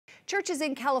Churches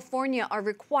in California are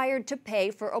required to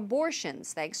pay for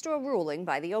abortions, thanks to a ruling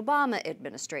by the Obama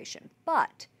administration.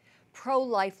 But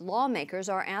pro-life lawmakers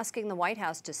are asking the White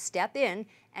House to step in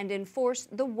and enforce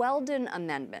the Weldon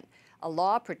Amendment, a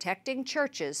law protecting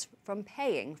churches from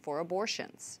paying for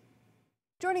abortions.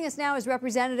 Joining us now is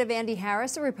Representative Andy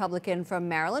Harris, a Republican from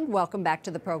Maryland. Welcome back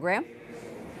to the program.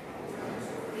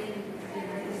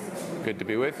 Good to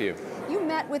be with you. You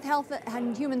met with Health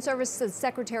and Human Services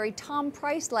Secretary Tom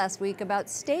Price last week about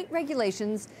state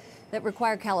regulations that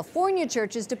require California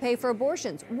churches to pay for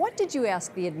abortions. What did you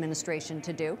ask the administration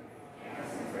to do?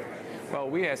 Well,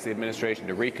 we asked the administration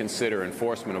to reconsider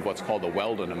enforcement of what's called the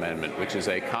Weldon Amendment, which is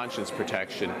a conscience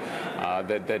protection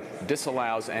that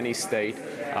disallows any state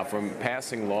from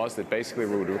passing laws that basically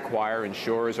would require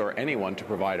insurers or anyone to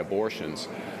provide abortions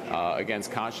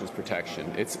against conscience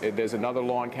protection. There's another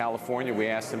law in California we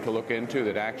asked them to look into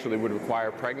that actually would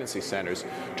require pregnancy centers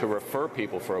to refer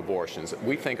people for abortions.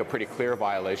 We think a pretty clear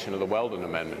violation of the Weldon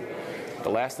Amendment. The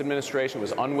last administration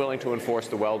was unwilling to enforce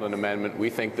the Weldon Amendment. We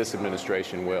think this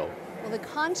administration will. Well, the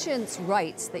conscience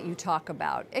rights that you talk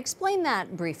about, explain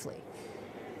that briefly.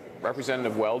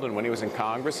 Representative Weldon, when he was in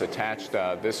Congress, attached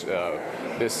this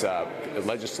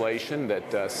legislation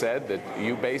that said that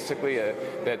you basically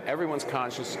that everyone's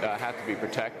conscience had to be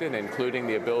protected, including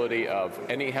the ability of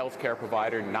any health care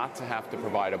provider not to have to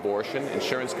provide abortion,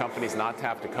 insurance companies not to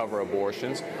have to cover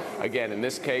abortions. Again, in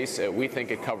this case, we think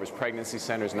it covers pregnancy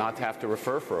centers not to have to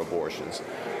refer for abortions.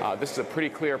 This is a pretty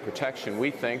clear protection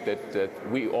we think that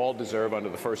we all deserve under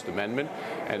the First Amendment,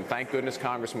 and thank goodness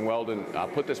Congressman Weldon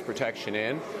put this protection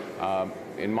in.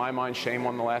 In my mind, shame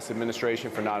on the last administration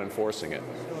for not enforcing it.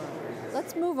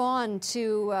 Let's move on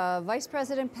to Vice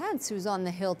President Pence, who's on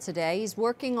the Hill today. He's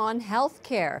working on health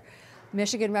care.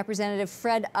 Michigan Representative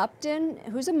Fred Upton,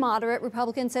 who's a moderate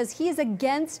Republican, says he is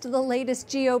against the latest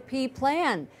GOP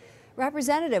plan.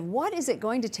 Representative, what is it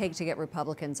going to take to get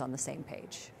Republicans on the same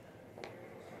page?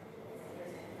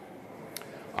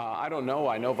 I don't know.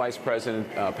 I know Vice President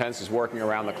Pence is working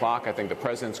around the clock. I think the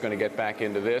president's going to get back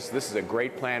into this. This is a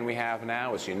great plan we have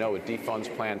now. As you know, it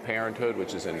defunds Planned Parenthood,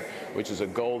 which is a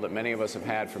goal that many of us have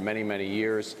had for many, many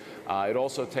years. It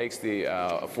also takes the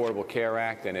Affordable Care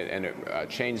Act and it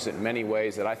changes it in many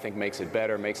ways that I think makes it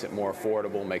better, makes it more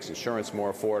affordable, makes insurance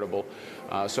more affordable.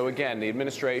 So again, the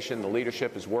administration, the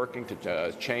leadership is working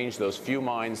to change those few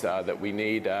minds that we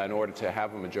need in order to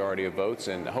have a majority of votes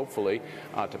and hopefully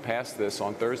to pass this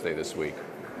on Thursday this week.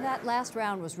 That last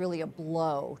round was really a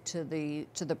blow to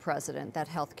the president, that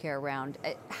health care round.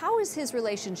 How is his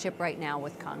relationship right now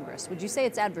with Congress? Would you say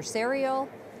it's adversarial,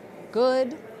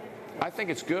 good? I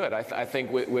think it's good. I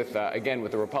think again,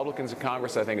 with the Republicans in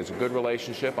Congress, I think it's a good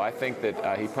relationship. I think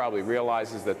that he probably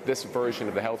realizes that this version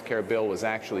of the health care bill was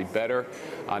actually better,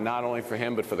 not only for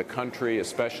him, but for the country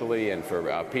especially, and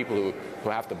for people who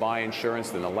have to buy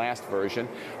insurance than the last version.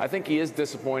 I think he is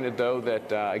disappointed, though,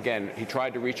 that, again, he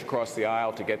tried to reach across the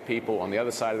aisle to get people on the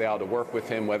other side of the aisle to work with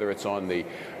him, whether it's on the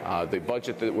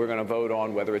budget that we're going to vote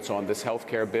on, whether it's on this health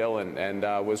care bill, and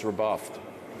was rebuffed.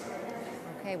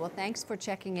 Okay, well, thanks for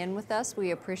checking in with us.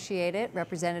 We appreciate it.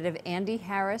 Representative Andy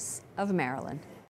Harris of Maryland.